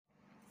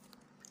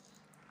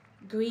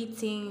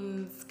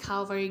Greetings,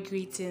 Calvary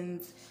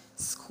greetings,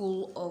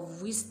 School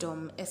of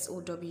Wisdom,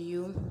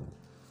 SOW.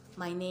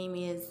 My name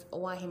is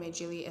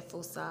Owahimejiri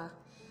Ethosa,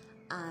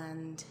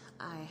 and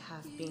I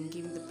have been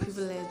given the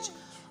privilege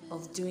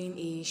of doing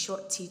a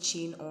short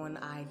teaching on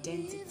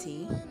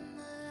identity.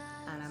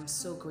 And I'm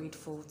so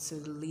grateful to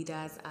the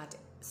leaders at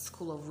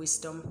School of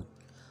Wisdom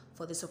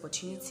for this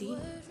opportunity.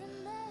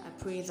 I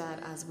pray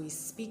that as we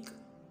speak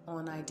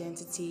on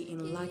identity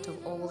in light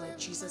of all that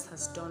Jesus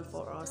has done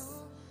for us,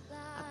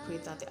 I pray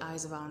that the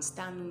eyes of our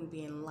understanding will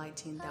be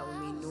enlightened, that we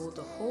may know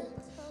the hope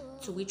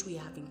to which we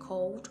have been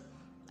called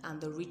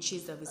and the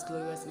riches of his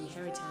glorious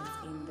inheritance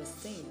in the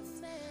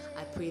saints.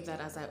 I pray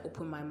that as I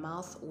open my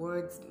mouth,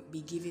 words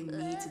be given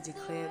me to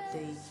declare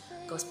the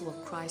gospel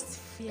of Christ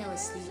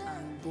fearlessly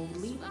and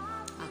boldly.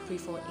 I pray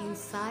for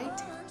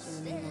insight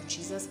in the name of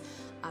Jesus.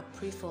 I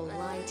pray for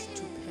light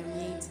to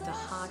permeate the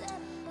heart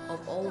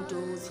of all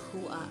those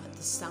who are at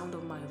the sound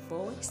of my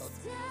voice.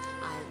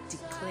 I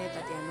declare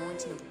that the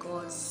anointing of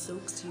God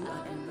soaks you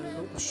and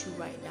envelopes you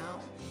right now.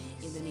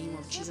 In the name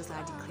of Jesus,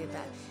 I declare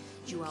that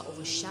you are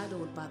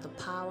overshadowed by the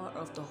power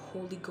of the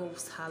Holy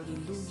Ghost.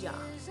 Hallelujah.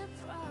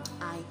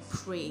 I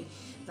pray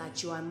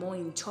that you are more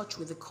in touch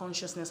with the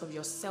consciousness of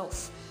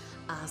yourself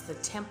as the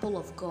temple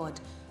of God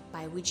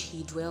by which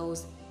he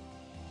dwells.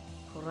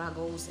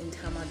 Ragos in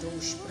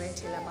Tamadosh,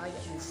 Brentelabaya,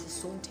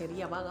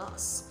 Fusonteria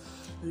Bagas,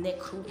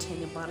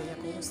 Necrutene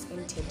Bariagos,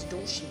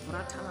 Entedoshi,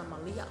 Vratana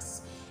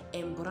Malias,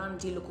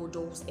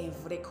 Embrandilocodos,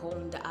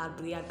 Evreconda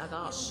Adrian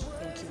Agash.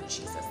 Thank you,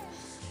 Jesus.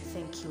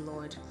 Thank you,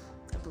 Lord.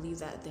 I believe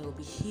that there will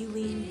be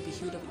healing, we'll be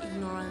healed of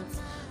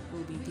ignorance,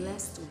 we'll be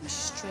blessed, we'll be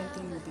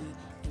strengthened, we'll be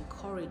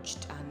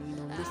encouraged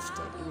and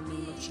lifted in the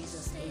name of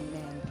Jesus.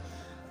 Amen.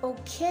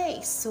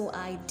 Okay, so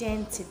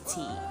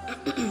identity.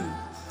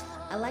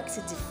 I like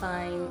to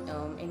define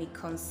any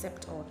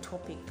concept or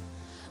topic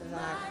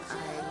that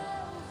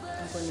I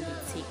am going to be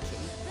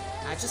taking.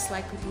 I just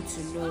like people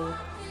to know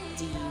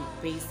the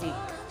basic,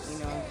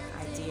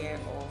 idea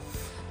of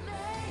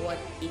what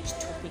each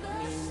topic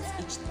means,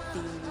 each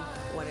thing,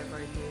 whatever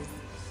it is.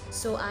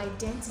 So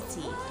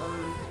identity,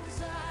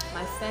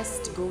 my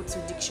first go-to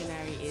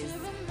dictionary is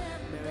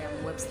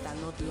Merriam-Webster,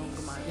 not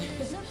Longman.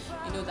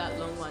 You know that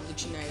Longman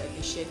dictionary that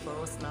they shared for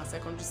us in our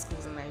secondary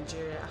schools in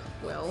Nigeria?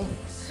 Well,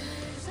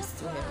 it's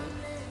too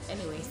heavy.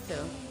 Anyway,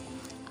 so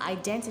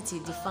identity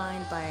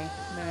defined by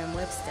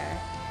Merriam-Webster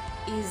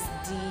is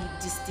the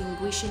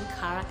distinguishing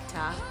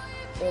character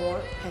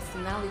or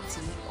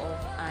personality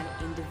of an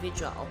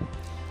individual.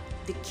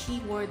 The key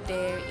word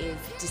there is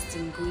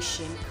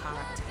distinguishing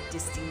character.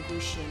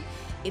 Distinguishing.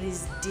 It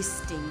is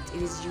distinct.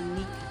 It is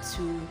unique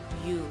to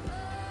you.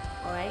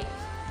 Alright?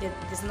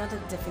 There's another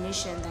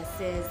definition that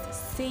says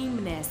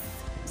sameness.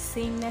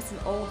 Sameness in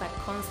all that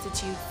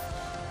constitutes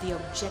the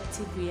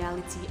objective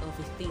reality of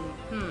a thing.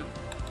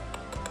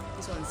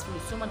 This one's really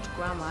so much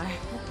grammar.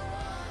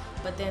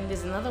 But then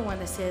there's another one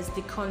that says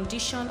the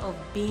condition of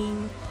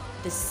being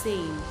the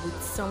same with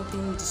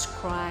something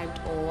described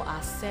or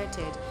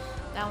asserted.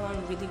 That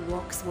one really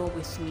works well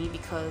with me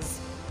because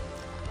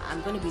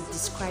I'm going to be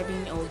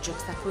describing or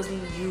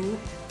juxtaposing you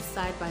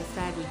side by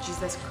side with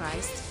Jesus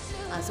Christ.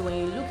 And so when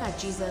you look at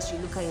Jesus, you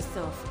look at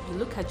yourself. You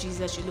look at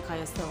Jesus, you look at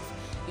yourself.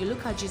 You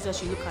look at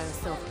Jesus, you look at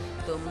yourself.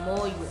 The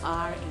more you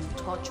are in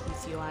touch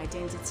with your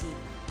identity,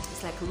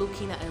 it's like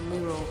looking at a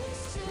mirror.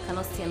 You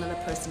cannot see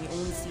another person, you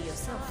only see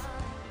yourself.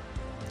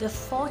 The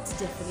fourth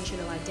definition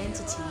of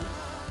identity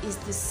is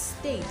the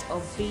state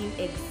of being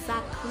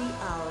exactly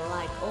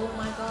alike. Oh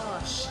my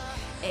gosh,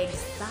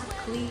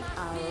 exactly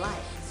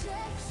alike.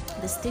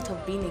 The state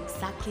of being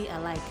exactly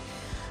alike.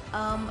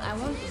 I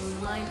want to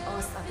remind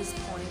us at this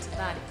point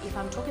that if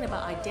I'm talking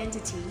about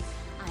identity,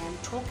 I am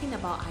talking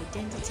about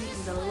identity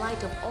in the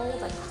light of all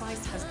that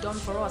Christ has done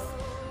for us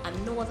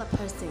and no other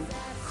person.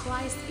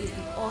 Christ is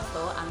the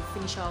author and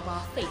finisher of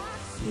our faith.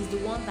 He's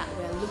the one that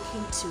we're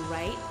looking to,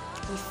 right?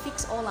 We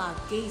fix all our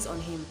gaze on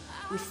him.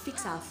 We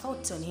fix our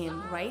thoughts on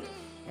him, right?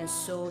 And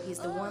so he's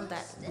the one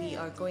that we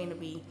are going to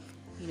be,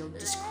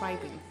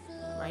 describing,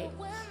 right?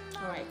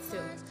 All right,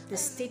 so the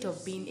state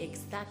of being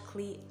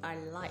exactly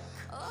alike.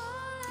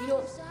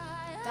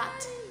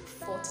 That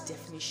fourth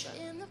definition,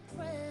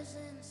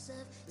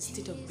 the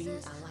state of being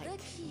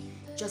alike,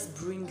 just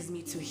brings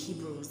me to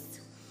Hebrews.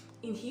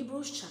 In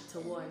Hebrews chapter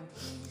 1,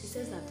 it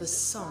says that the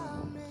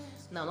Son,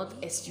 now not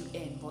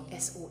S-U-N, but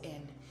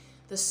S-O-N,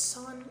 the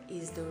Son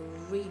is the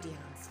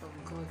radiance of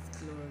God's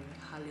glory.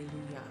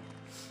 Hallelujah.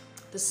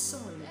 The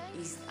Son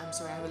is, I'm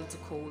sorry, I have a little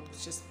cold,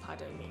 just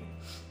pardon me.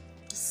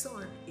 The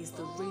Son is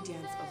the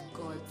radiance of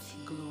God's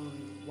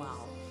glory.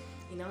 Wow.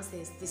 It now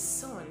says the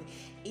Son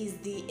is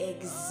the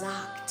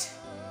exact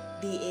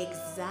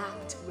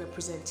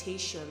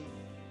representation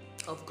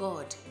of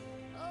God.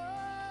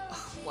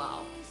 Oh,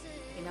 wow.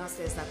 It now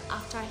says that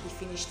after he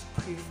finished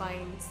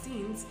purifying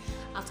sins,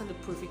 after the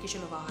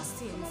purification of our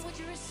sins,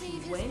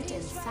 he went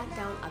and sat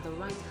down at the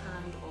right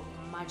hand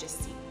of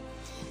majesty.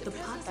 The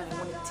part that I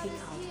want to take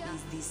out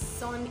is the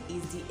Son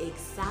is the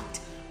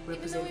exact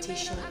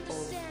representation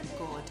of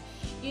God.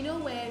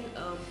 When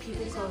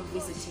people come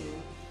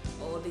visiting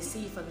or they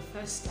see you for the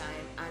first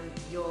time, and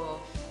you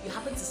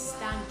happen to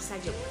stand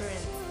beside your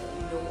parents,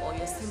 or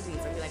your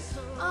siblings, and you're like,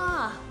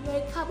 you're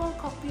a carbon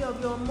copy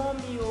of your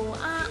mommy,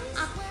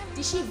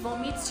 did she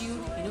vomit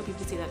you?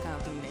 People say that kind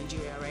of thing in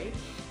Nigeria, right?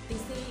 They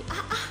say,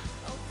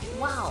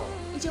 wow,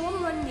 is your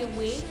mom running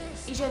away?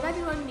 Is your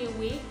daddy running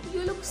away?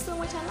 You look so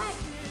much alike.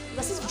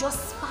 Because if you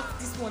just spat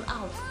this one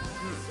out,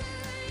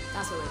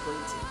 that's what we're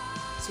going to.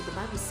 So the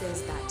Bible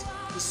says that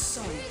the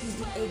Son is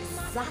the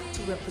exact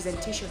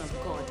representation of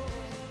God.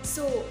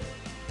 So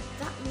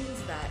that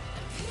means that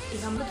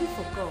if I'm looking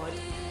for God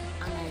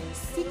and I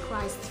see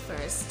Christ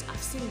first,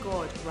 I've seen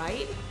God,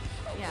 right?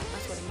 Yeah,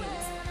 that's what it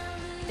means.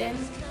 Then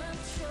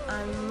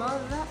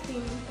another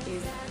thing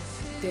is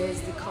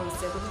there's the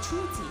concept of the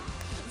Trinity.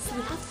 So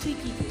we have three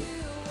people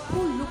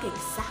who look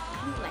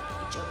exactly like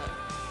each other,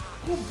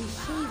 who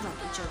behave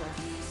like each other,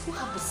 who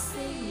have the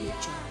same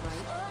nature,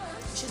 right?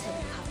 It's just that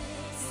they have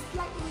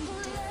slightly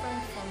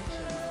different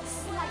functions,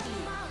 slightly,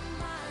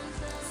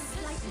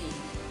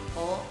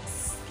 or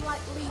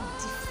slightly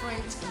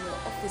different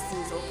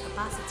offices or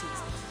capacities,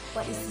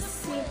 but it's the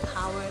same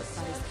power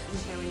that is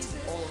inherent in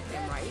all of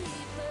them, right?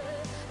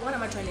 What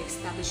am I trying to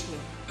establish here?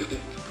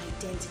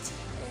 Identity.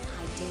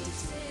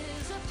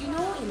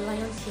 In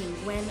Lion King,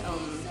 when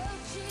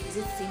is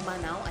it Simba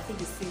now? I think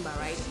it's Simba,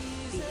 right?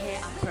 The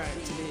heir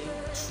apparent to the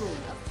throne.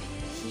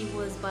 He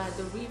was by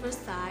the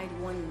riverside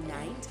one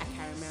night. I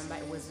can't remember.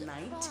 It was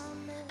night,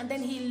 and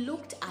then he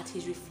looked at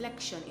his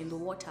reflection in the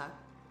water,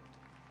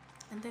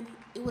 and then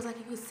it was like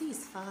he could see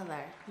his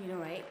father.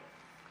 Right?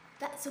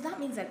 So that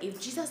means that if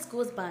Jesus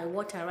goes by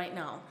water right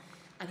now,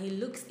 and he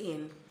looks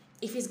in,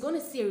 if he's going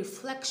to see a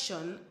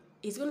reflection,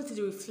 he's going to see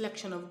the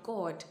reflection of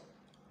God.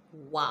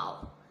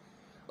 Wow.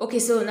 Okay,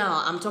 so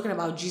now I'm talking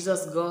about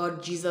Jesus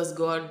God,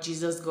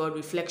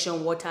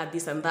 reflection, water,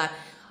 this and that.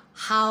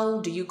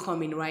 How do you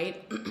come in,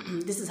 right?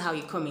 This is how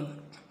you come in.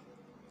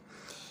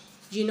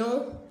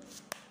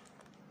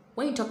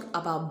 When you talk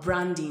about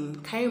branding,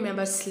 can you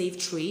remember slave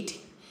trade?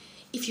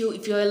 If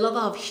you're a lover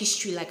of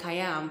history like I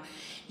am,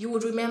 you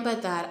would remember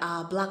that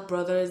our black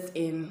brothers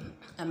in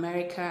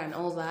America and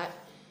all that,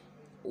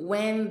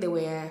 when they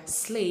were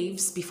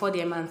slaves before the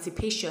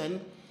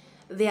emancipation,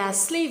 their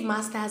slave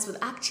masters would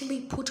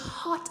actually put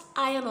hot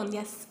iron on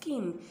their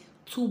skin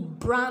to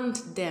brand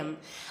them.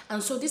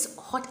 And so this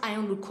hot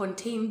iron would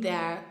contain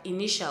their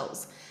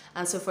initials.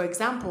 And so, for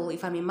example,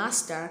 if I'm a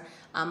master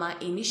and my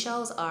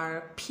initials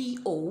are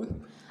P.O.,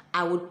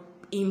 I would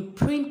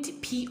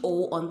imprint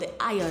P.O. on the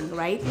iron,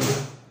 right?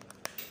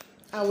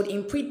 I would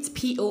imprint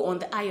P.O. on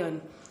the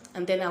iron,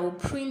 and then I will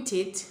print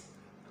it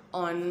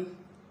on.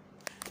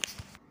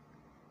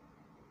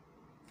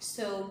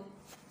 So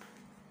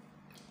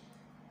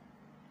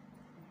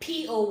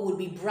P.O. would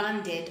be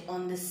branded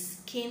on the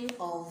skin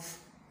of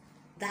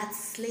that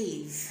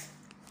slave.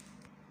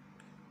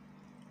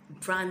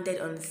 Branded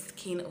on the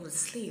skin of the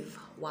slave.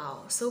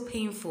 Wow, so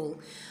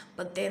painful.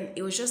 But then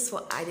it was just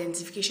for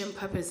identification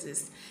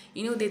purposes.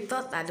 They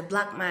thought that the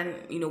black man,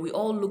 we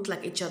all looked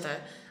like each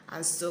other.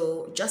 And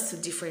so just to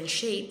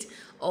differentiate,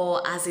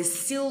 or as a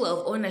seal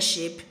of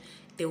ownership,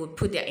 they would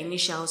put their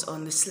initials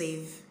on the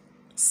slave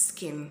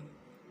skin.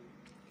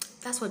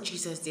 That's what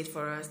Jesus did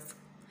for us.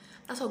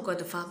 That's what God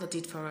the Father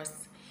did for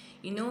us.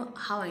 You know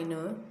how I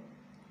know?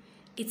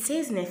 It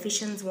says in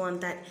Ephesians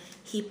 1 that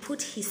he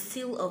put his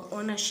seal of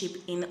ownership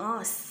in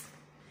us,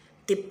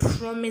 the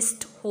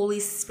promised Holy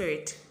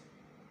Spirit.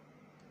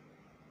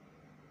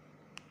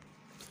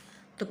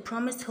 The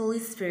promised Holy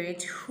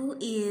Spirit, who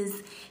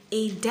is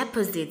a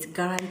deposit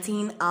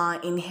guaranteeing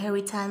our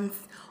inheritance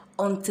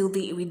until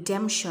the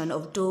redemption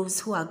of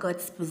those who are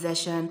God's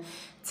possession,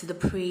 to the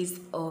praise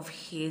of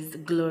his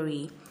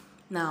glory.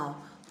 Now,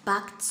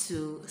 back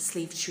to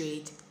slave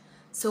trade.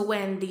 So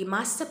when the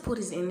master put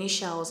his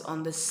initials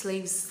on the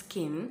slave's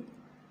skin,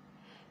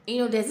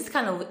 there's this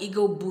kind of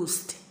ego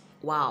boost.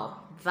 Wow,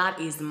 that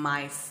is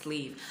my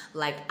slave.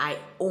 Like, I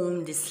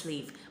own this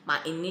slave. My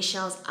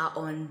initials are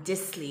on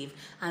this slave.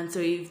 And so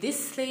if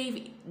this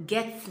slave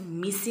gets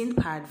missing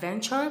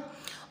peradventure,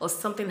 or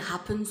something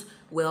happens,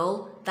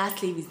 well, that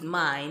slave is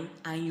mine,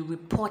 and you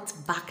report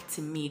back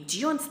to me. Do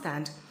you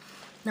understand?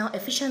 Now,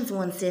 Ephesians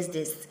 1 says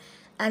this,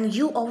 and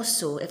you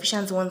also,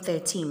 Ephesians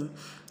 1:13,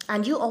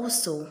 and you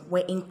also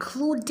were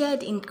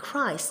included in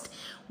Christ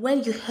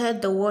when you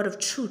heard the word of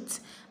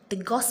truth, the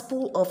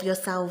gospel of your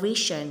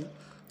salvation.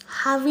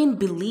 Having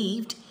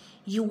believed,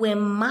 you were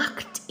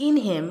marked in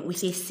him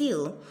with a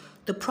seal,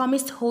 the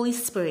promised Holy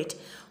Spirit,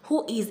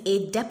 who is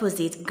a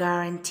deposit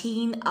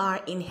guaranteeing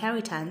our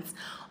inheritance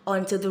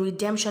until the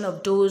redemption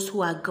of those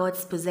who are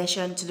God's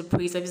possession, to the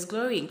praise of his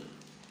glory.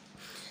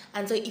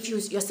 And so if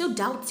you're still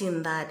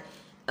doubting that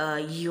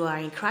you are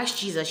in Christ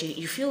Jesus,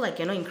 you feel like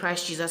you're not in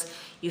Christ Jesus,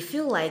 you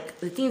feel like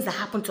the things that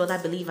happen to other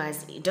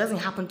believers, it doesn't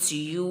happen to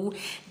you,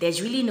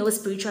 there's really no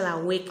spiritual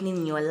awakening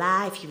in your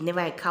life, you've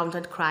never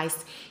encountered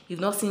Christ, you've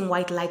not seen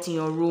white light in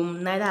your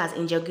room, neither has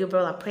Angel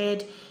Gabriel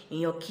appeared in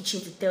your kitchen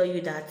to tell you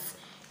that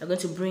you're going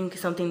to bring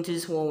something into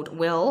this world.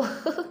 Well,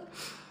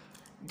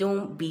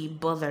 Don't be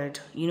bothered.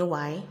 You know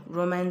why?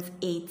 Romans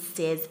 8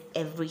 says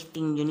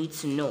everything you need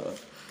to know.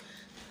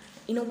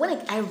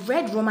 When I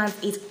read Romans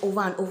 8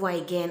 over and over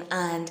again,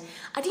 and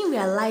I didn't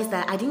realize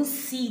that I didn't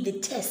see the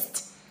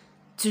test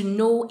to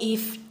know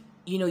if,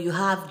 you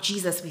have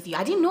Jesus with you.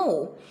 I didn't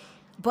know.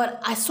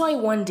 But I saw it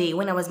one day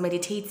when I was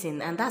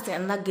meditating, and that's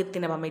another good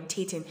thing about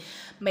meditating.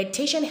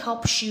 Meditation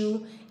helps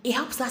you, it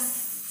helps that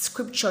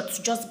scripture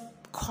to just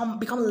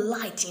become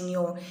light in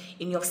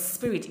your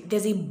spirit.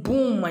 There's a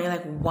boom, and you're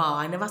like, wow,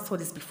 I never saw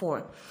this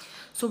before.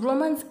 So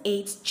Romans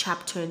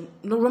chapter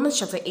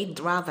 8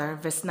 rather,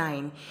 verse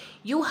 9.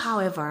 You,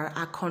 however,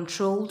 are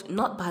controlled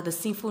not by the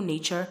sinful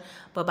nature,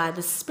 but by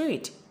the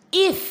Spirit,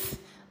 if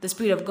the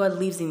Spirit of God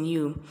lives in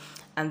you.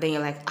 And then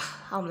you're like,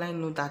 how will I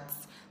know that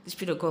the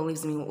Spirit of God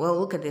lives in me? Well,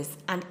 look at this.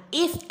 And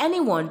if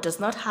anyone does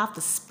not have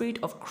the Spirit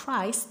of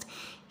Christ,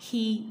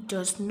 he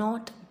does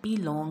not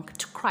belong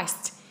to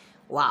Christ.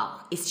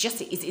 Wow,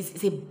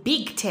 it's a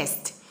big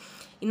test.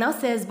 It now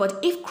says, but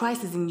if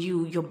Christ is in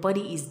you, your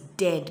body is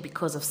dead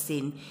because of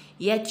sin,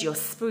 yet your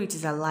spirit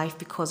is alive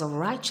because of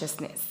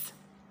righteousness.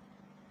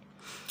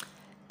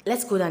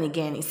 Let's go down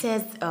again. It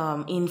says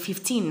in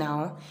 15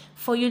 now,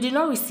 for you did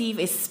not receive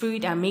a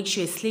spirit that makes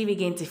you a slave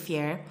again to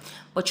fear,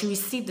 but you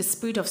received the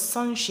spirit of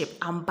sonship,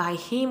 and by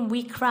him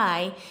we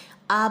cry,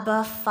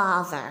 Abba,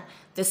 Father.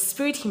 The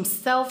Spirit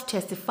himself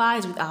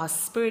testifies with our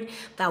spirit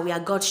that we are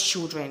God's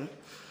children.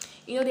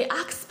 They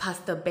asked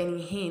Pastor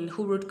Benny Hinn,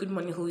 who wrote Good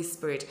Morning, Holy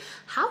Spirit,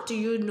 how do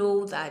you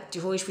know that the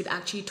Holy Spirit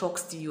actually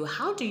talks to you?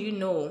 How do you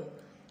know?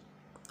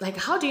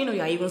 How do you know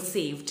you are even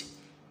saved?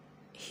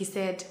 He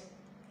said,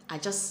 I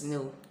just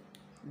know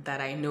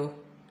that I know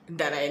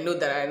that I know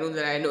that I know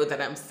that I know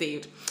that I'm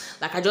saved.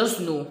 I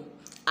just know.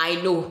 I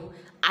know.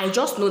 I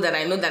just know that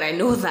I know that I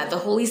know that the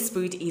Holy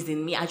Spirit is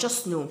in me. I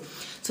just know.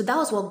 So that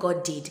was what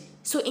God did.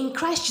 So in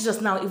Christ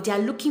Jesus now, if they are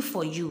looking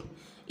for you,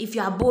 if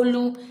you are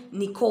Bolu,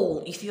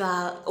 Nicole, if you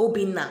are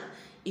Obina,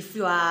 if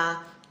you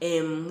are,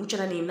 which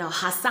other name now,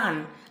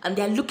 Hassan, and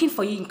they are looking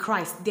for you in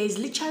Christ, there is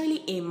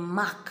literally a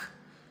mark.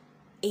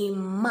 A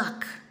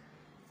mark.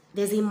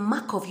 There's a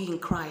mark of you in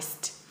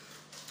Christ.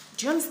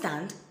 Do you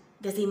understand?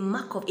 There's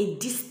a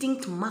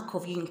distinct mark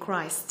of you in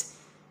Christ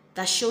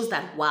that shows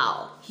that,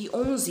 wow, he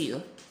owns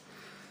you.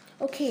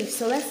 Okay,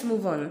 so let's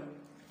move on.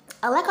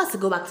 I'd like us to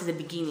go back to the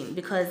beginning,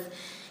 because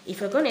if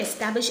we're going to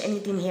establish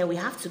anything here, we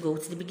have to go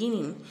to the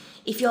beginning.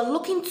 If you're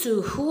looking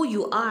to who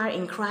you are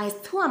in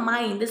Christ, who am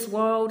I in this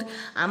world?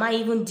 Am I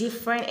even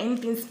different?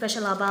 Anything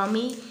special about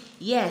me?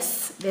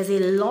 Yes, there's a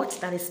lot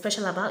that is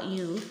special about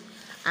you.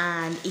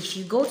 And if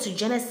you go to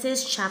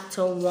Genesis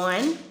chapter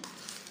 1,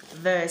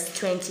 verse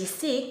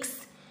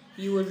 26,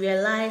 you will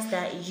realize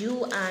that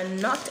you are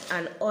not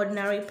an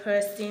ordinary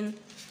person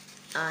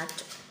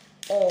at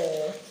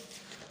all.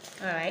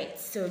 All right,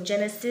 so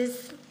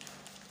Genesis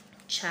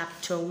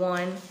chapter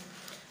 1,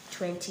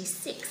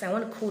 26. I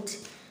want to quote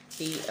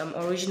the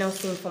original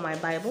thing for my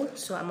Bible.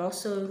 So I'm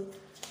also,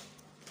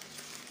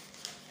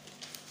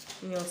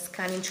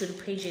 scanning through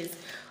the pages.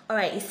 All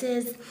right, it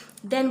says,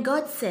 then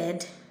God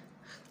said,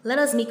 let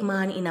us make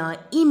man in our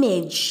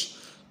image,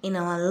 in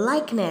our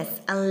likeness,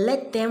 and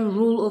let them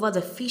rule over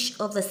the fish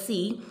of the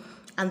sea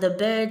and the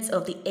birds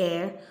of the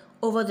air,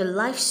 over the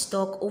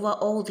livestock, over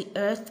all the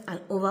earth, and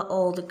over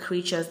all the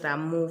creatures that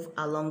move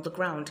along the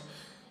ground.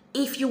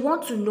 If you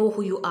want to know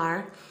who you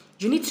are,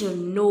 you need to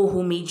know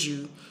who made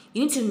you.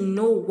 You need to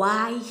know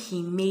why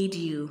he made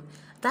you.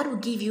 That will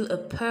give you a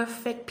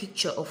perfect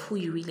picture of who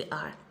you really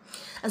are.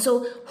 And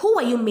so, who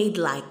are you made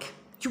like?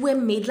 You were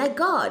made like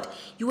God.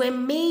 You were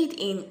made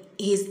in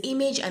his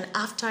image and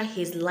after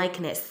his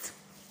likeness.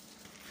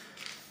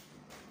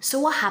 So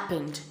what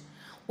happened?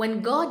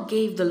 When God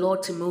gave the law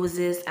to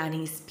Moses and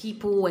his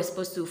people were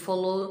supposed to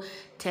follow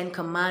 10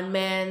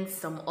 commandments,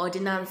 some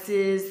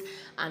ordinances,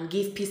 and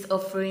give peace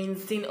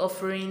offerings, sin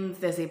offerings,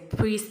 there's a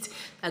priest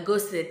that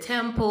goes to the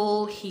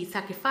temple, he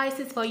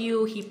sacrifices for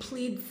you, he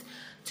pleads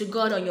to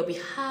God on your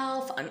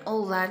behalf and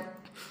all that.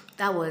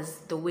 That was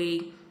the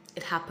way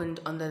it happened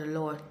under the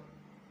law,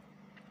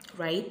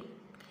 right?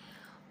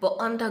 But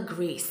under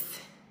grace,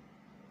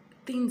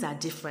 things are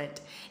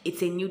different.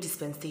 It's a new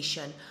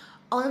dispensation.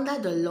 Under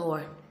the law,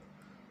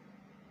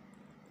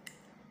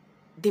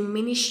 the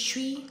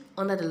ministry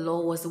under the law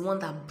was the one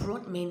that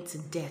brought men to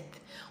death,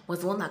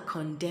 was the one that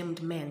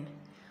condemned men.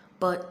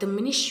 But the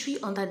ministry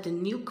under the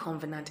new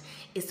covenant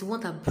is the one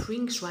that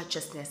brings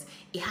righteousness.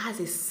 It has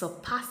a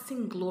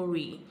surpassing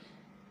glory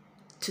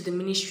to the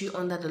ministry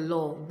under the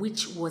law,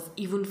 which was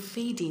even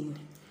fading.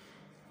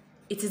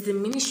 It is the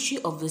ministry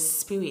of the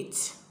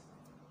Spirit,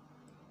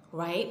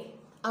 right?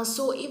 And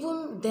so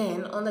even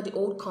then, under the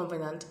old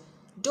covenant,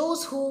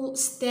 those who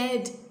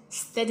stared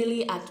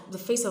steadily at the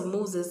face of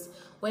Moses,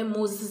 when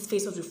Moses'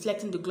 face was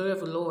reflecting the glory of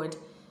the Lord,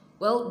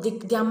 well,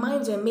 their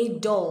minds were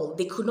made dull.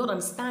 They could not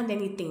understand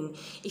anything.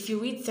 If you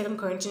read 2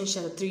 Corinthians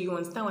chapter 3, you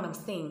understand what I'm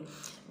saying.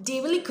 They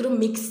really couldn't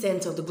make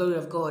sense of the glory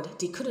of God.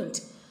 They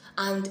couldn't.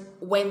 And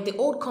when the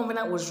old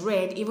covenant was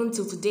read, even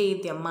till today,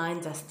 their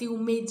minds are still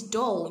made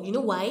dull. You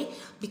know why?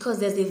 Because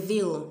there's a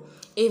veil.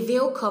 A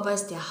veil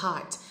covers their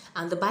heart.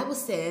 And the Bible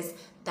says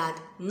that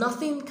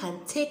nothing can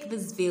take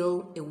this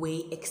veil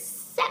away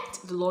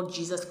except the Lord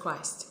Jesus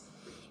Christ.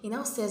 It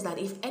now says that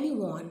if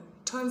anyone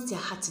turns their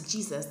heart to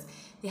Jesus,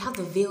 they have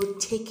the veil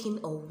taken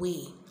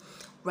away.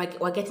 Right?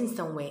 We're getting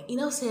somewhere. It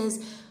now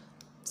says,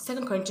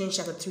 2 Corinthians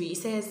chapter 3, it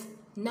says,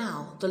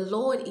 now the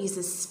Lord is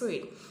the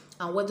Spirit,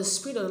 and where the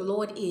Spirit of the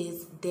Lord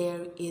is,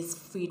 there is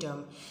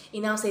freedom.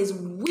 It now says,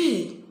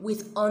 we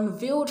with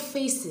unveiled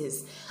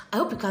faces. I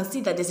hope you can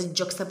see that there's a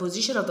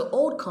juxtaposition of the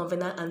old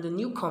covenant and the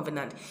new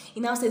covenant.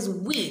 It now says,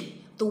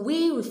 we, the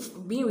we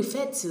being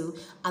referred to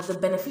are the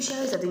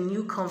beneficiaries of the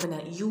new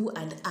covenant, you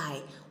and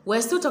I.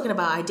 We're still talking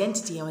about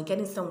identity and we're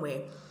getting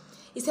somewhere.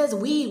 It says,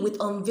 we with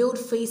unveiled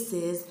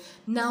faces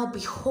now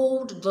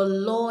behold the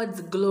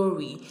Lord's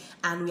glory,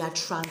 and we are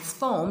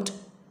transformed,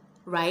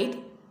 right,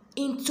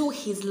 into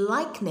his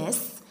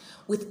likeness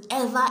with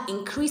ever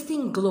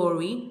increasing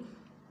glory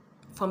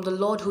from the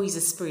Lord who is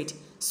the Spirit.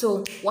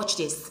 So watch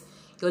this.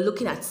 You're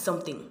looking at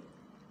something.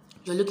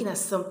 You're looking at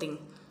something.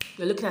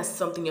 You're looking at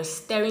something. You're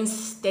staring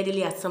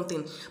steadily at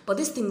something. But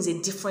this thing is a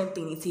different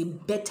thing. It's a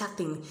better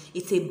thing.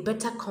 It's a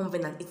better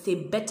covenant. It's a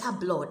better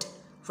blood,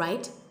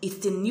 right? It's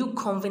the new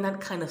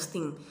covenant kind of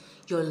thing.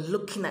 You're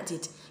looking at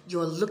it.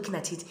 You're looking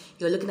at it.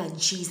 You're looking at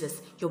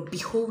Jesus. You're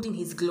beholding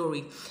his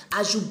glory.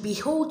 As you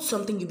behold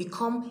something, you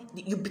become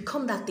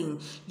that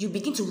thing. You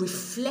begin to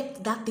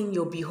reflect that thing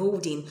you're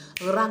beholding.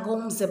 You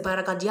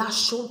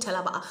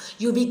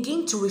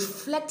begin to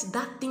reflect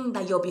that thing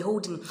that you're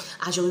beholding.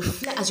 As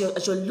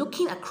you're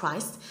looking at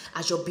Christ,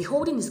 as you're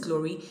beholding his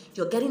glory,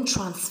 you're getting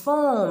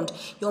transformed.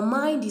 Your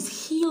mind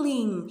is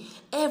healing.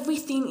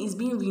 Everything is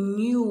being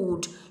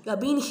renewed. You are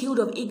being healed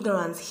of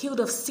ignorance, healed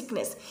of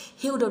sickness,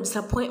 healed of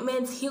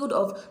disappointments, healed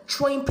of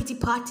throwing pity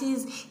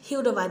parties,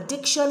 healed of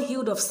addiction,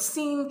 healed of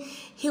sin,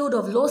 healed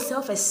of low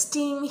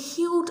self-esteem,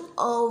 healed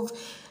of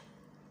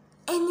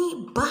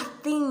any bad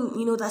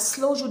thing, that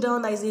slows you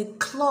down, that is a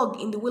clog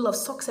in the wheel of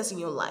success in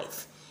your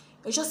life.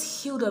 You're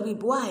just healed of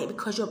it. Why?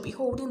 Because you're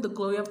beholding the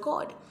glory of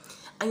God.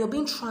 And you're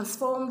being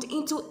transformed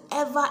into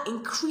ever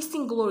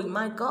increasing glory,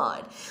 my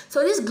God.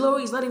 So this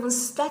glory is not even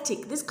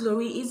static. This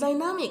glory is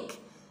dynamic.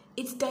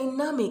 It's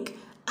dynamic.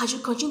 As you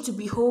continue to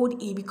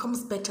behold, it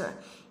becomes better.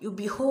 You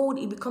behold,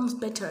 it becomes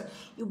better.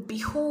 You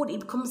behold,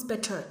 it becomes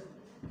better.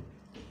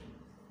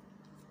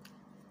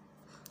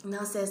 It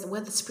now says,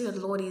 where the Spirit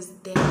of the Lord is,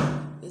 there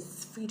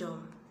is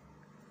freedom.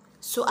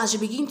 So as you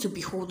begin to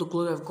behold the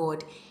glory of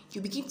God,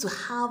 you begin to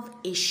have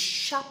a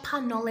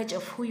sharper knowledge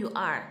of who you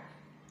are.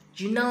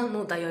 You now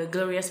know that you're a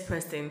glorious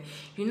person.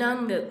 You now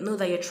know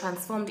that you're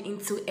transformed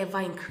into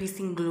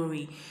ever-increasing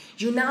glory.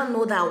 You now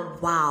know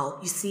that, wow,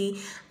 you see,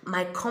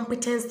 my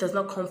competence does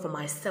not come from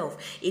myself.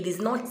 It's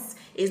not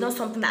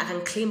something that I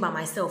can claim by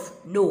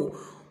myself. No.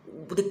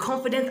 The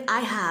confidence I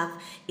have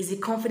is the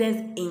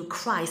confidence in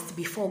Christ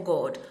before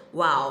God.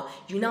 Wow.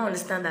 You now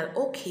understand that,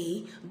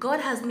 okay, God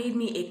has made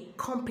me a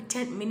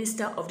competent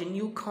minister of the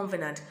new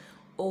covenant.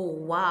 Oh,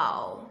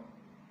 wow.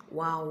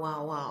 Wow,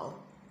 wow, wow.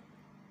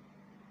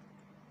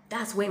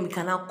 That's when we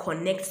can now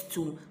connect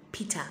to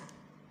Peter,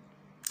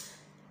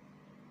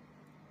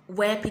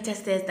 where Peter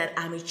says that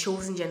I'm a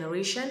chosen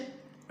generation,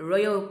 a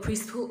royal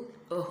priesthood,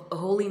 a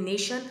holy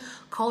nation,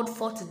 called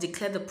forth to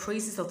declare the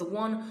praises of the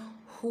one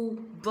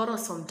who brought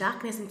us from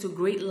darkness into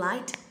great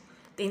light.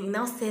 Then he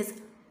now says,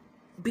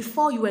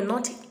 before you were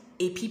not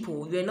a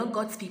people, you were not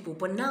God's people,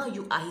 but now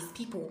you are his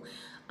people.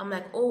 I'm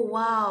like, oh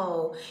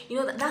wow.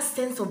 That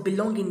sense of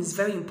belonging is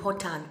very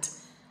important.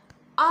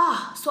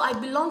 So I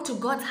belong to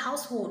God's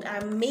household.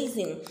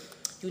 Amazing.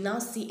 You now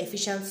see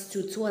Ephesians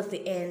 2 towards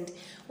the end,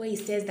 where he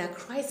says that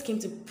Christ came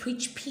to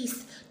preach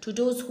peace to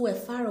those who were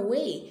far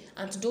away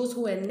and to those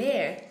who were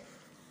near.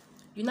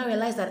 You now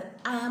realize that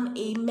I am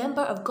a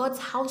member of God's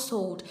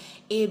household,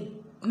 a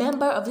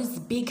member of this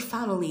big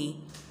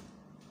family,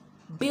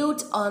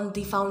 built on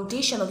the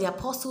foundation of the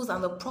apostles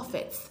and the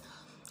prophets,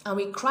 and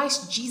with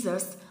Christ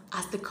Jesus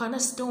as the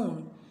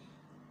cornerstone.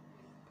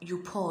 You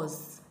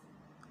pause.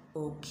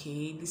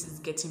 Okay, this is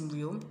getting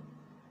real.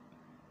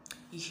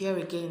 You hear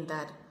again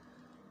that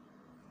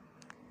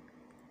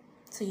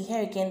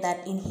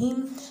in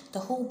him the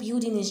whole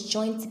building is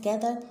joined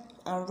together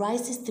and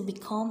rises to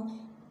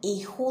become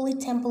a holy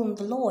temple in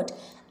the Lord.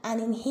 And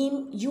in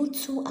him you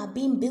two are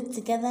being built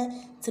together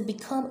to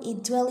become a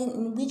dwelling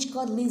in which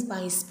God lives by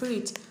his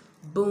Spirit.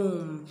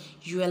 Boom.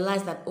 You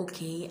realize that,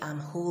 okay, I'm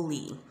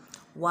holy.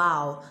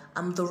 Wow.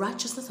 I'm the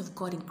righteousness of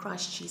God in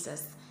Christ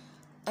Jesus.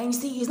 And you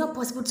see, it's not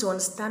possible to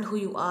understand who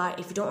you are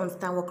if you don't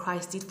understand what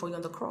Christ did for you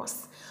on the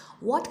cross.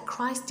 What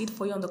Christ did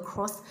for you on the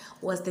cross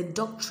was the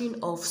doctrine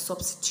of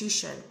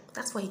substitution.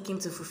 That's what he came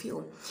to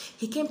fulfill.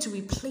 He came to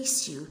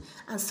replace you.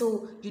 And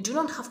so you do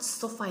not have to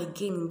suffer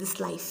again in this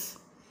life.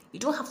 You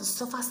don't have to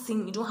suffer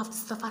sin. You don't have to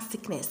suffer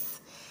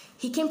sickness.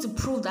 He came to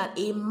prove that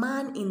a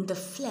man in the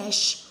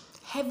flesh,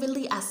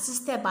 heavily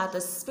assisted by the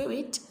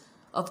Spirit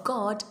of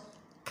God,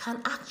 can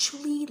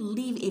actually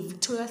live a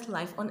victorious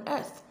life on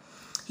earth.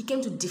 He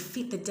came to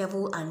defeat the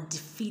devil and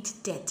defeat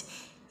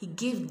death. He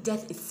gave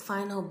death its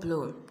final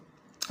blow.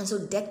 And so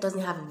death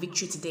doesn't have a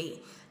victory today.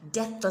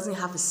 Death doesn't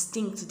have a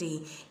sting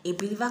today. A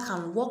believer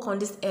can walk on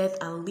this earth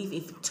and live a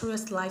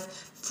victorious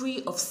life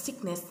free of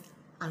sickness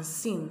and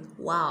sin.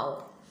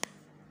 Wow.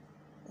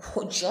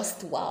 Oh,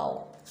 just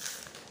wow.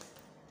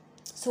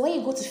 So when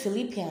you go to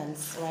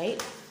Philippians, right?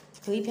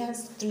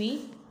 Philippians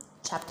 3,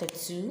 chapter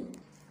 2.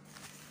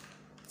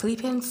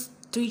 Philippians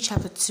 3,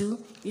 chapter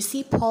 2. You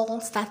see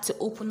Paul start to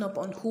open up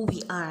on who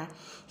we are.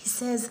 He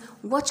says,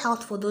 watch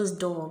out for those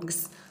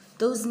dogs,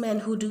 those men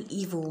who do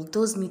evil,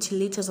 those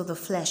mutilators of the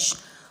flesh.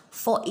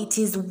 For it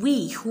is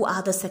we who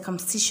are the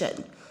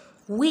circumcision,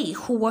 we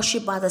who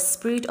worship by the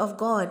Spirit of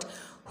God,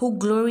 who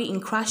glory in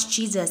Christ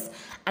Jesus,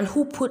 and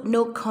who put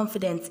no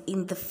confidence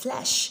in the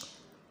flesh.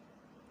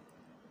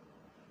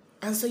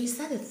 And so you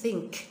start to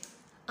think,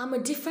 I'm a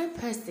different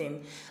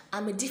person.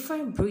 I'm a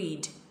different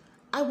breed.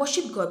 I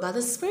worship God by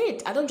the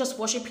Spirit. I don't just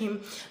worship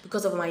Him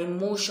because of my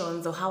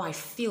emotions or how I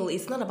feel.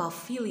 It's not about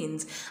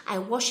feelings. I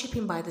worship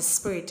Him by the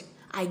Spirit.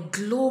 I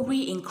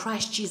glory in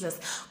Christ Jesus.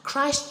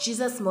 Christ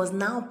Jesus must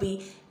now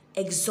be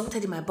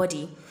exalted in my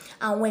body.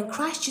 And when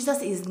Christ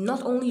Jesus is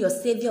not only your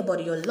Savior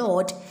but your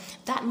Lord,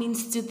 that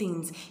means two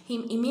things.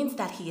 It means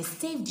that He has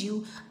saved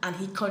you and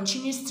He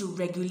continues to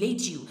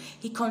regulate you.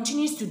 He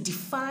continues to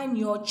define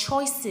your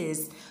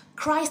choices.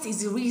 Christ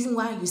is the reason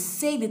why you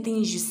say the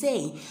things you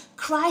say.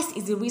 Christ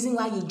is the reason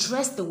why you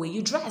dress the way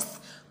you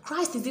dress.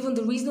 Christ is even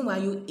the reason why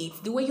you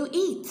eat the way you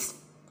eat.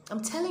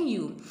 I'm telling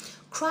you,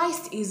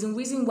 Christ is the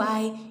reason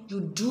why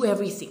you do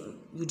everything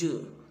you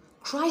do.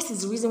 Christ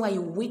is the reason why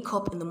you wake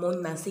up in the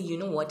morning and say, you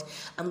know what,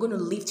 I'm going to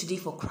live today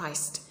for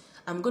Christ.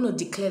 I'm going to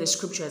declare the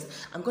scriptures.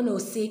 I'm going to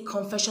say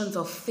confessions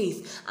of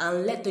faith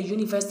and let the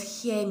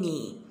universe hear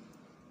me.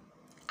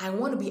 I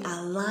want to be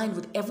aligned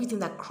with everything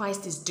that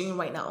Christ is doing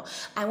right now.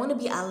 I want to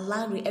be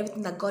aligned with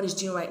everything that God is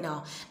doing right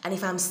now. And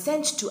if I'm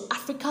sent to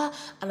Africa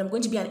and I'm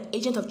going to be an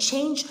agent of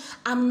change,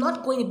 I'm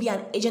not going to be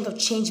an agent of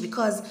change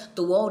because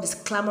the world is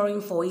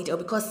clamoring for it or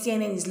because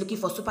CNN is looking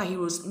for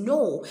superheroes.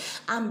 No,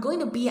 I'm going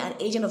to be an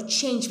agent of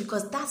change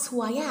because that's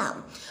who I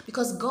am.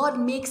 Because God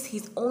makes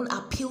His own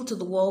appeal to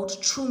the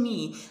world through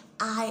me.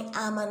 I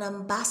am an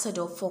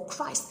ambassador for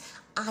Christ.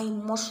 I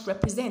must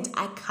represent.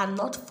 I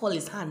cannot fall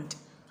His hand.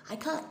 I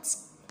can't.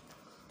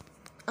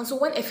 And so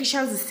when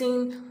Ephesians is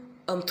saying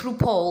through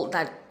Paul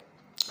that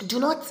do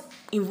not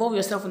involve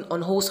yourself in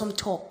unwholesome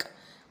talk,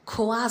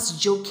 coarse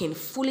joking,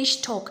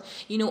 foolish talk,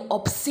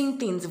 obscene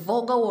things,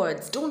 vulgar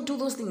words. Don't do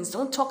those things.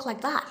 Don't talk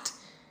like that.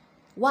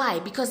 Why?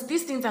 Because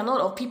these things are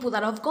not of people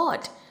that are of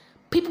God.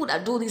 People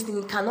that do these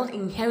things cannot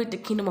inherit the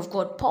kingdom of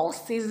God. Paul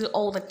says it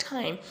all the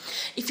time.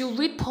 If you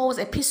read Paul's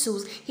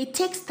epistles, he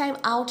takes time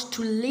out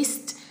to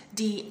list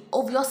the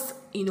obvious,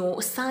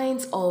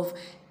 signs of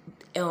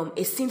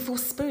a sinful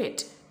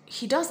spirit.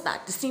 He does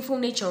that, the sinful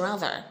nature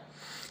rather.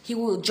 He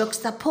will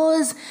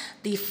juxtapose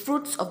the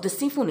fruits of the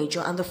sinful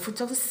nature and the fruits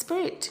of the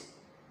Spirit.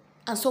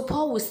 And so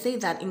Paul will say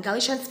that in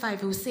Galatians 5,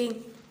 he will say,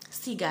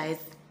 see guys,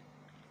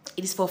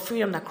 it is for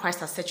freedom that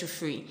Christ has set you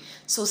free.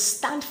 So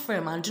stand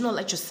firm and do not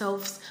let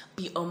yourselves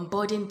be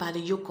unburdened by the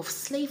yoke of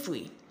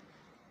slavery.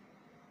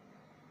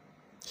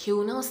 He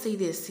will now say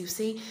this. He will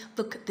say,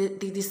 look,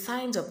 the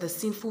signs of the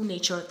sinful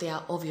nature, they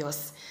are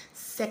obvious.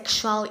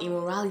 Sexual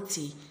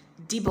immorality,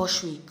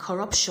 debauchery,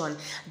 corruption,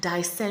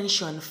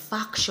 dissension,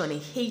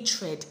 faction,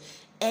 hatred,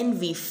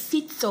 envy,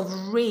 fits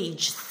of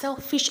rage,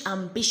 selfish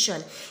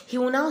ambition. He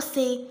will now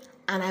say,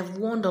 and I've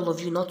warned all of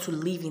you not to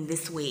live in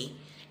this way.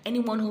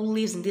 Anyone who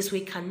lives in this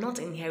way cannot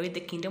inherit the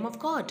kingdom of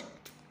God.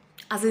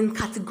 As in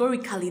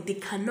categorically, they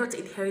cannot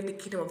inherit the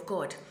kingdom of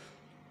God.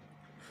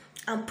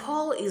 And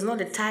Paul is not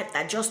the type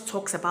that just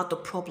talks about the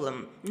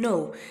problem.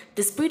 No,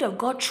 the Spirit of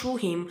God through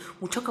him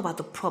will talk about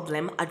the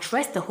problem,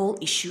 address the whole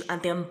issue,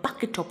 and then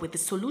back it up with the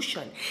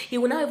solution. He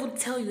will now even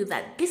tell you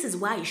that this is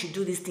why you should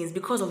do these things,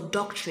 because of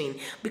doctrine,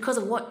 because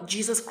of what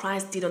Jesus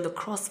Christ did on the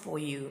cross for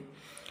you.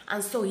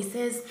 And so he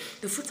says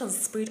the fruits of the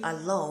Spirit are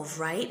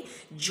love, right?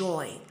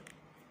 Joy,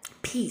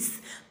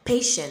 peace,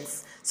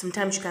 patience.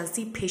 Sometimes you can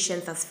see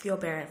patience as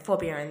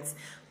forbearance,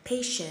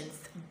 patience,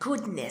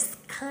 goodness,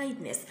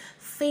 kindness,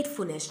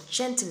 faithfulness,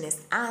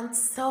 gentleness, and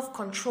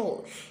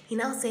self-control. He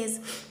now says,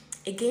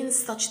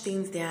 against such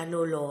things there are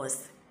no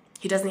laws.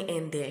 He doesn't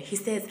end there. He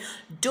says,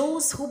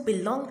 those who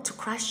belong to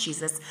Christ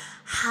Jesus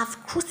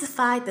have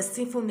crucified the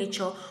sinful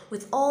nature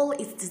with all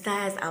its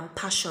desires and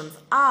passions.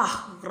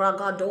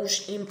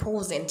 Ragadosh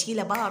imposing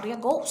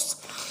tilabaria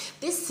goes.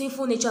 This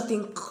sinful nature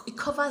thing, it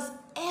covers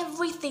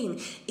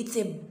everything. It's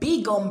a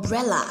big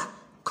umbrella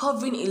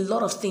covering a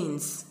lot of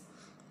things.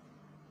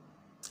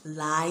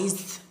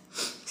 Lies,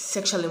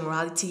 sexual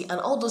immorality,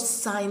 and all those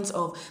signs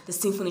of the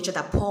sinful nature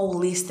that Paul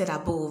listed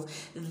above.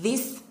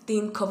 This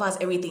thing covers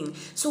everything.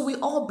 So we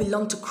all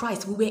belong to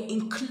Christ. We were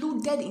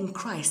included in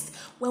Christ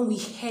when we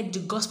heard the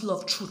gospel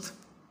of truth.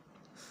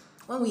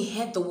 When we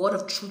heard the word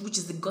of truth, which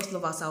is the gospel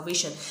of our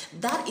salvation.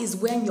 That is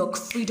when your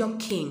freedom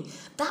came.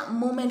 That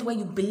moment when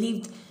you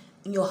believed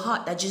in your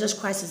heart that Jesus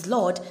Christ is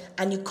Lord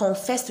and you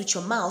confessed with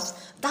your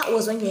mouth, that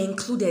was when you're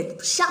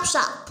included.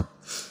 Sharp.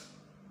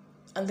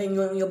 And then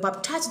when you're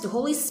baptized with the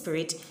Holy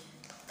Spirit,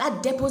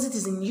 that deposit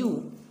is in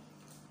you.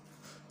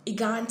 It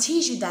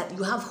guarantees you that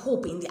you have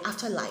hope in the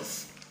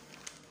afterlife.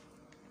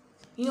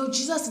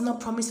 Jesus did not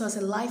promise us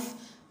a life,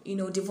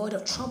 devoid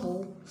of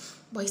trouble,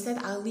 but he said,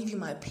 I'll leave you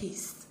my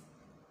peace.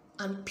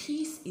 And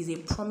peace is a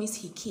promise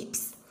he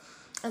keeps.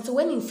 And so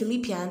when in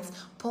Philippians,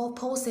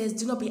 Paul says,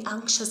 do not be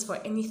anxious for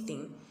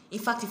anything. In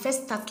fact, it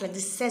first starts like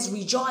this. It says,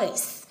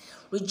 rejoice.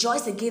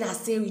 Rejoice again, I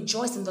say,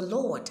 rejoice in the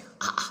Lord.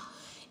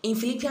 In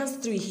Philippians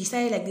 3, he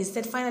said like this. He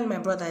said, finally, my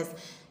brothers,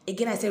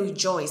 again I say,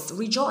 rejoice.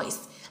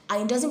 Rejoice.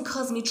 And it doesn't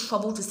cause me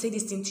trouble to say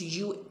this thing to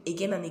you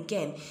again and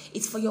again.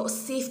 It's for your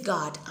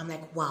safeguard. I'm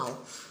like, wow.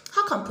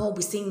 How can Paul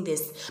be saying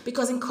this?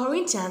 Because in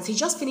Corinthians, he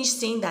just finished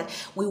saying that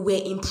we were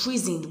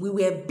imprisoned, we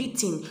were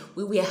beaten,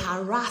 we were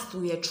harassed,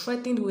 we were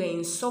threatened, we were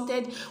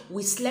insulted,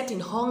 we slept in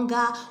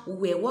hunger,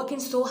 we were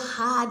working so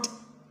hard.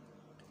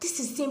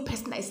 This is the same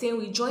person that is saying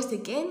rejoice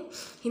again.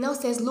 He now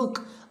says,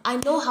 look, I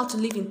know how to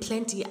live in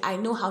plenty. I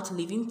know how to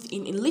live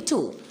in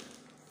little.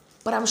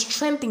 But I'm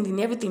strengthened in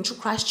everything through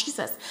Christ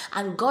Jesus.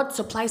 And God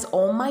supplies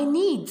all my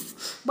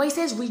needs. But he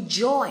says,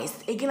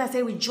 rejoice. Again, I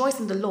say, rejoice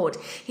in the Lord.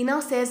 He now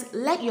says,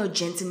 let your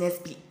gentleness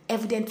be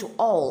evident to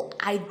all.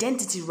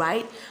 Identity,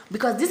 right?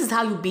 Because this is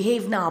how you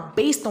behave now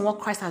based on what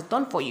Christ has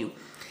done for you.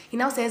 He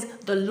now says,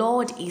 the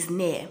Lord is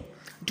near.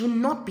 Do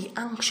not be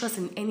anxious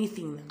in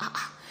anything.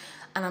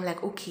 And I'm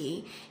like,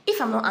 okay,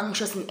 if I'm not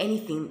anxious in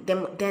anything,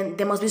 then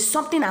there must be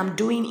something I'm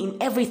doing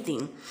in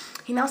everything.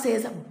 He now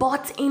says,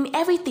 but in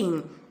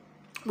everything,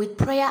 with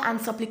prayer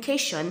and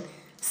supplication,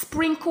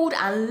 sprinkled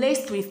and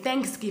laced with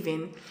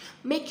thanksgiving,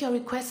 make your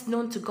requests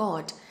known to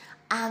God,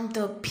 and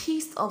the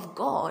peace of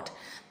God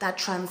that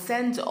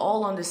transcends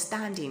all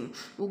understanding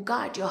will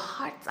guard your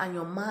hearts and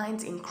your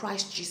minds in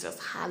Christ Jesus.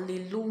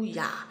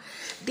 Hallelujah.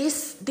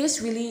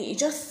 This really, it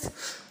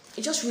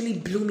just really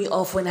blew me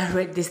off when I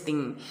read this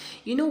thing.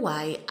 You know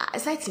why? I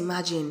started to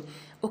imagine,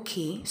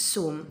 okay,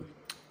 so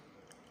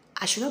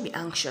I should not be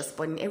anxious,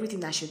 but in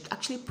everything I should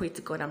actually pray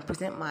to God and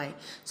present my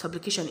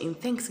supplication in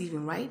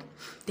thanksgiving, right?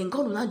 Then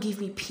God will now give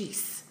me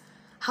peace.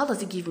 How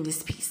does he give me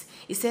this peace?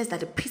 It says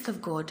that the peace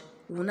of God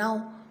will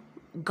now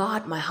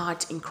guard my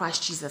heart in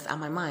Christ Jesus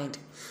and my mind.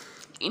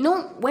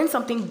 When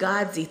something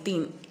guards a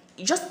thing,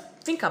 you just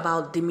think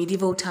about the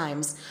medieval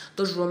times,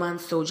 those Roman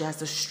soldiers,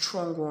 the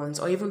strong ones,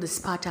 or even the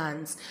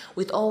Spartans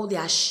with all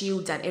their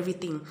shields and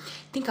everything.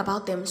 Think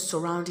about them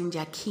surrounding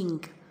their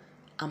king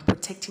and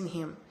protecting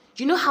him.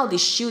 You know how they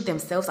shield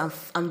themselves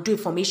and do a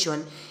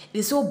formation? It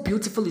is so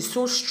beautiful, it's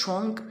so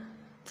strong.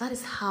 That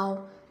is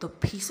how the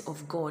peace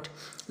of God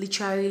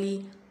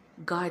literally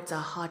guards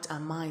our heart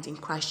and mind in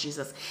Christ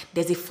Jesus.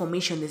 There's a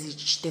formation,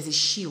 there's a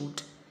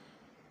shield.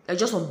 You're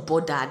just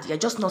unbothered, you're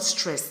just not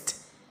stressed.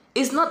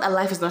 It's not that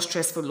life is not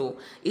stressful, though.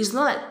 It's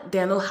not that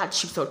there are no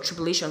hardships or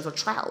tribulations or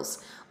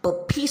trials,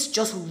 but peace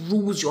just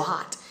rules your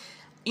heart.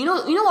 You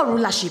know what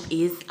rulership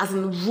is? As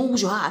in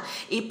rules your heart.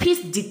 A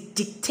peace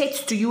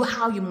dictates to you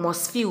how you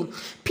must feel.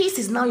 Peace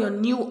is now your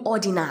new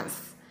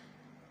ordinance.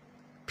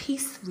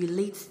 Peace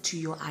relates to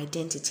your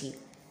identity.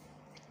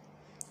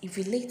 It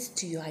relates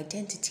to your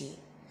identity.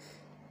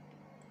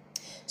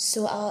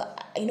 So,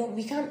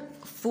 we can't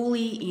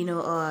fully,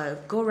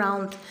 go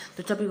around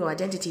the topic of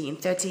identity in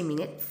 30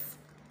 minutes.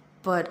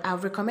 But I'll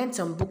recommend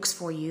some books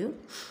for you.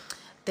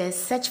 There's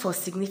Search for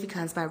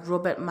Significance by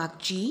Robert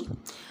McGee.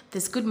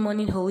 There's Good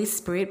Morning, Holy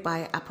Spirit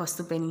by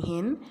Apostle Benny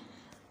Hinn,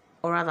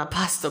 or rather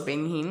Pastor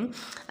Benny Hinn.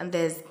 And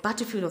there's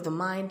Battlefield of the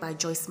Mind by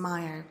Joyce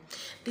Meyer.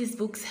 These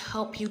books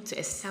help you to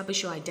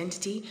establish your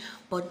identity,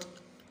 but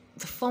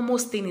the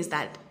foremost thing is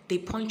that they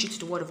point you to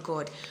the Word of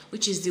God,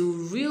 which is the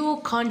real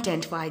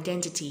content for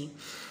identity.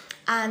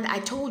 And I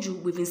told you,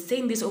 we've been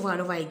saying this over and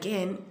over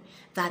again,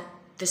 that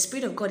the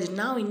Spirit of God is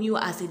now in you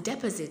as a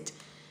deposit.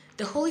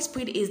 The Holy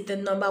Spirit is the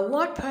number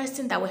one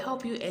person that will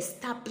help you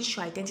establish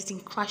your identity in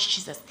Christ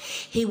Jesus.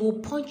 He will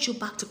point you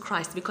back to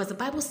Christ because the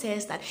Bible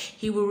says that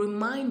he will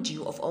remind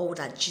you of all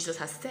that Jesus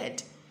has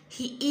said.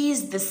 He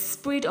is the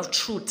Spirit of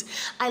truth.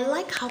 I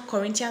like how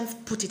Corinthians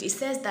put it. It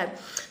says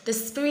that the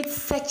Spirit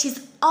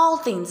searches all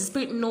things. The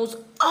Spirit knows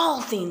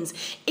all things,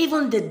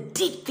 even the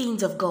deep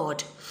things of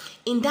God.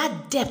 In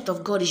that depth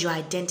of God is your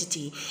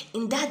identity.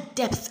 In that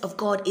depth of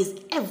God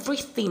is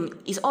everything.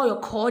 Is all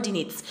your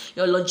coordinates,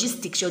 your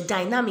logistics, your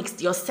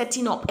dynamics, your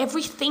setting up,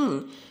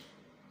 everything.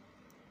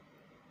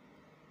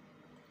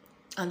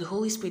 And the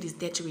Holy Spirit is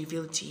there to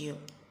reveal it to you.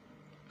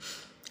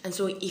 And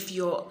so if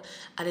you're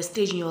at a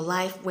stage in your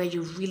life where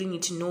you really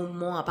need to know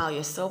more about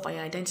yourself and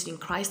your identity in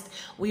Christ,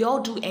 we all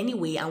do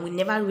anyway, and we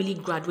never really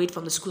graduate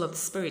from the school of the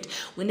Spirit.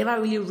 We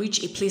never really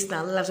reach a place in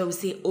our lives where we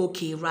say,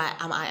 okay, right,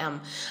 I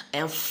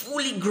am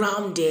fully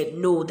grounded.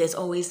 No, there's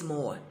always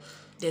more.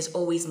 There's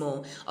always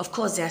more. Of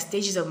course, there are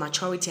stages of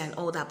maturity and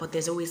all that, but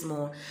there's always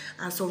more.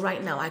 And so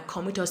right now, I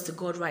commit us to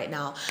God right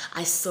now.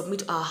 I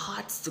submit our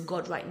hearts to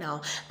God right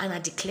now. And I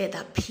declare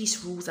that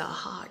peace rules our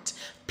heart.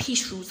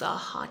 Peace rules our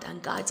heart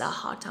and guides our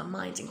heart and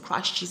minds in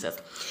Christ Jesus.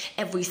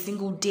 Every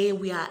single day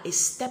we are a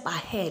step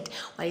ahead,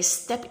 or a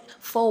step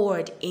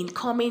forward in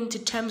coming to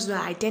terms with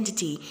our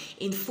identity,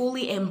 in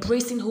fully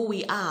embracing who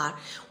we are.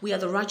 We are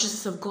the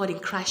righteousness of God in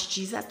Christ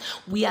Jesus.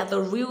 We are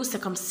the real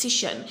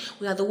circumcision.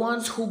 We are the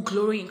ones who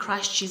glory in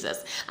Christ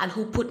Jesus and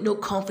who put no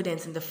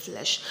confidence in the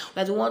flesh.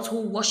 We are the ones who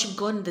worship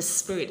God in the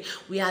spirit.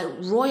 We are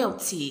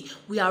royalty.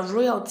 We are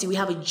royalty. We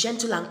have a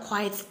gentle and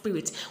quiet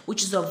spirit,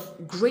 which is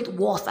of great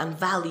worth and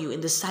value in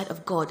the sight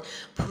of God.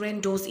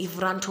 Prendos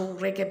ivranto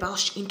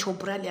regebash into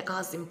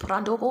braliakas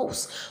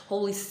imprandovos.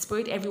 Holy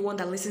Spirit, everyone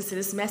that listens to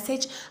this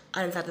message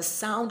and at the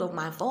sound of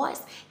my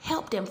voice,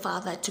 help them,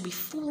 Father, to be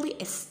fully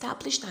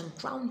established and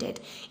grounded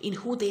in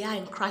who they are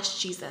in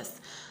Christ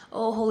Jesus.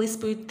 Oh, Holy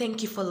Spirit,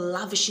 thank you for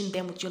lavishing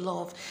them with your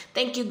love.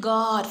 Thank you,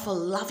 God, for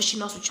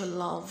lavishing us with your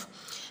love.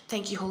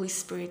 Thank you, Holy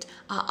Spirit.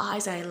 Our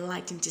eyes are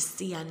enlightened to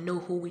see and know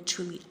who we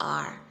truly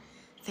are.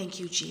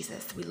 Thank you,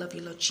 Jesus. We love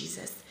you, Lord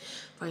Jesus.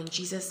 For in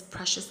Jesus'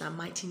 precious and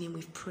mighty name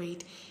we've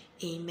prayed.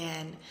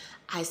 Amen.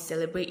 I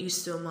celebrate you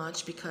so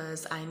much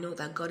because I know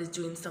that God is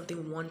doing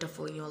something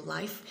wonderful in your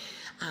life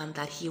and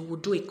that He will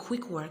do a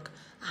quick work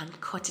and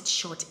cut it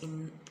short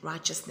in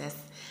righteousness.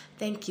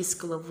 Thank you,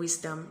 School of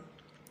Wisdom.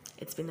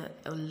 It's been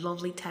a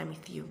lovely time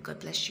with you. God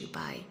bless you.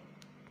 Bye.